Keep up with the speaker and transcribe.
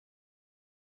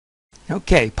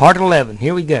Okay, part 11.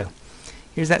 Here we go.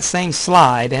 Here's that same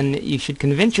slide, and you should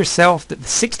convince yourself that the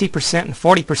 60% and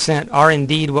 40% are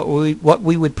indeed what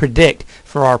we would predict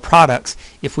for our products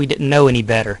if we didn't know any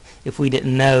better, if we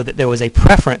didn't know that there was a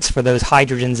preference for those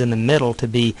hydrogens in the middle to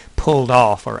be pulled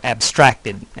off or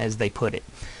abstracted, as they put it.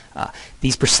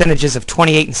 These percentages of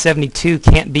 28 and 72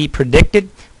 can't be predicted,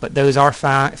 but those are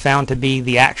found to be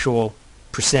the actual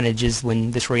percentages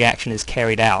when this reaction is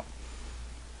carried out.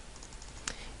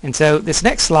 And so this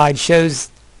next slide shows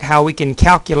how we can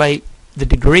calculate the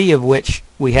degree of which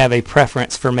we have a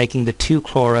preference for making the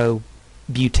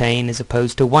 2-chloro-butane as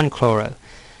opposed to 1-chloro.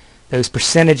 Those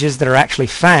percentages that are actually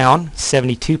found,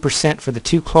 72% for the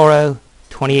 2-chloro,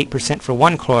 28% for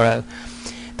 1-chloro,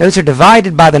 those are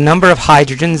divided by the number of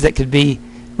hydrogens that could be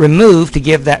removed to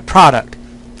give that product.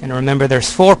 And remember,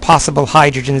 there's 4 possible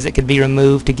hydrogens that could be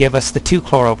removed to give us the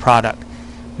 2-chloro product.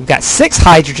 We've got 6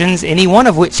 hydrogens, any one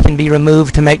of which can be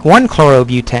removed to make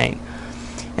 1-chlorobutane.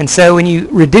 And so when you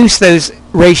reduce those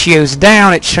ratios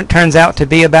down, it turns out to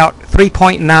be about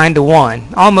 3.9 to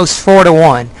 1, almost 4 to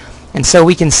 1. And so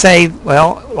we can say,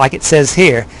 well, like it says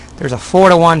here, there's a 4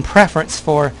 to 1 preference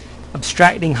for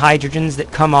abstracting hydrogens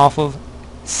that come off of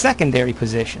secondary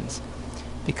positions.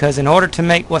 Because in order to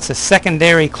make what's a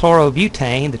secondary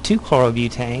chlorobutane, the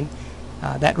 2-chlorobutane,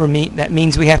 that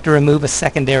means we have to remove a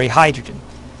secondary hydrogen.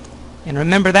 And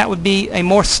remember, that would be a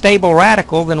more stable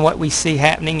radical than what we see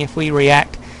happening if we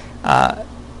react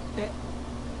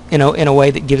in a way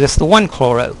that gives us the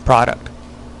 1-chloro product.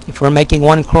 If we're making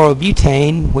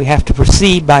 1-chlorobutane, we have to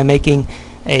proceed by making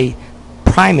a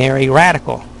primary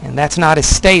radical, and that's not as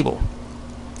stable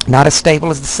as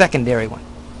the secondary one.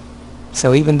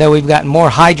 So even though we've got more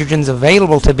hydrogens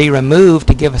available to be removed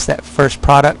to give us that first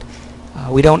product,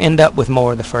 we don't end up with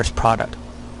more of the first product.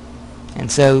 And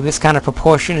so this kind of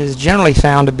proportion is generally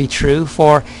found to be true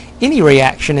for any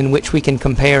reaction in which we can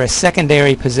compare a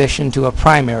secondary position to a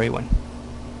primary one.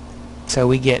 So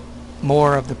we get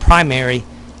more of the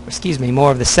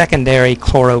more of the secondary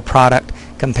chloro product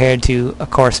compared to a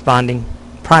corresponding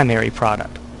primary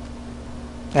product.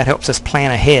 That helps us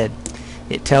plan ahead.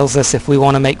 It tells us if we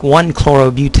want to make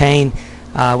 1-chlorobutane,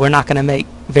 we're not going to make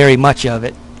very much of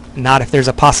it, not if there's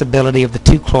a possibility of the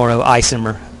 2-chloro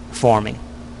isomer forming.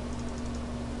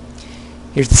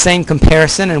 Here's the same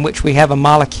comparison in which we have a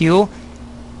molecule,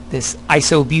 this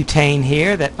isobutane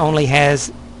here, that only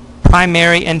has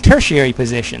primary and tertiary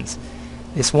positions.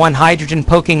 This one hydrogen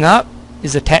poking up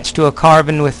is attached to a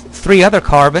carbon with 3 other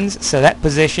carbons, so that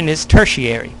position is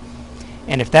tertiary.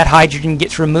 And if that hydrogen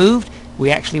gets removed,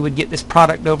 we actually would get this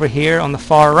product over here on the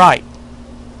far right,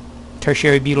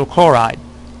 tertiary butyl chloride.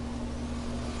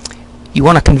 You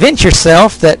want to convince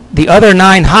yourself that the other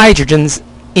 9 hydrogens,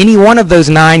 any one of those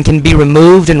 9 can be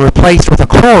removed and replaced with a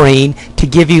chlorine to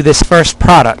give you this first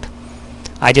product.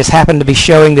 I just happen to be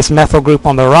showing this methyl group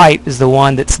on the right is the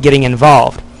one that's getting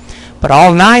involved. But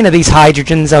all 9 of these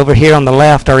hydrogens over here on the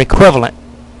left are equivalent.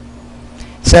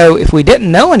 So if we didn't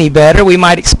know any better, we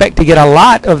might expect to get a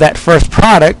lot of that first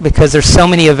product because there's so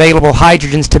many available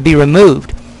hydrogens to be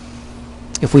removed.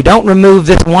 If we don't remove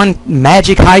this one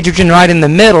magic hydrogen right in the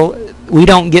middle, we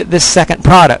don't get this second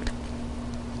product.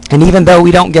 And even though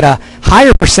we don't get a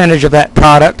higher percentage of that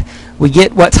product, we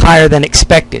get what's higher than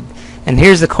expected. And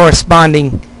here's the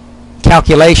corresponding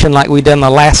calculation like we did on the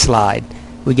last slide.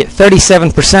 We get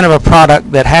 37% of a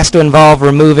product that has to involve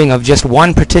removing of just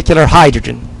one particular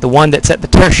hydrogen, the one that's at the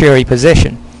tertiary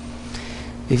position.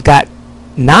 We've got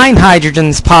 9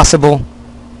 hydrogens possible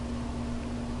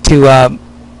to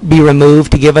be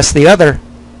removed to give us the other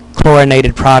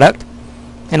chlorinated product,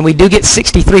 and we do get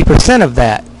 63% of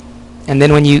that. And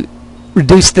then when you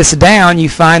reduce this down, you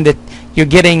find that you're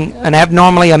getting an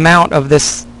abnormally amount of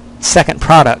this second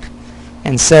product.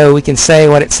 And so we can say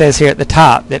what it says here at the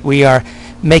top, that we are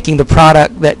making the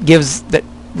product that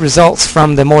results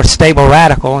from the more stable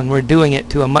radical, and we're doing it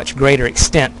to a much greater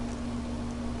extent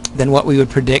than what we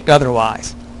would predict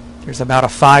otherwise. There's about a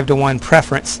 5 to 1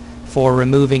 preference for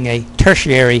removing a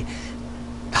tertiary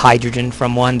hydrogen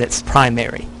from one that's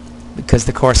primary because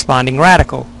the corresponding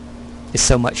radical is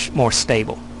so much more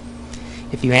stable.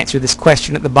 If you answer this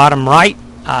question at the bottom right,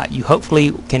 you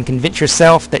hopefully can convince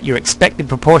yourself that your expected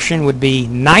proportion would be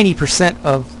 90%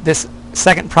 of this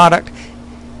second product,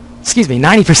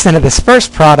 90% of this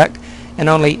first product, and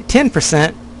only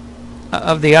 10%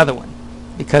 of the other one,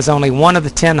 because only one of the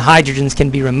 10 hydrogens can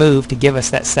be removed to give us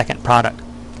that second product.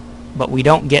 But we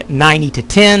don't get 90 to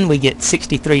 10, we get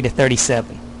 63 to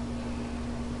 37.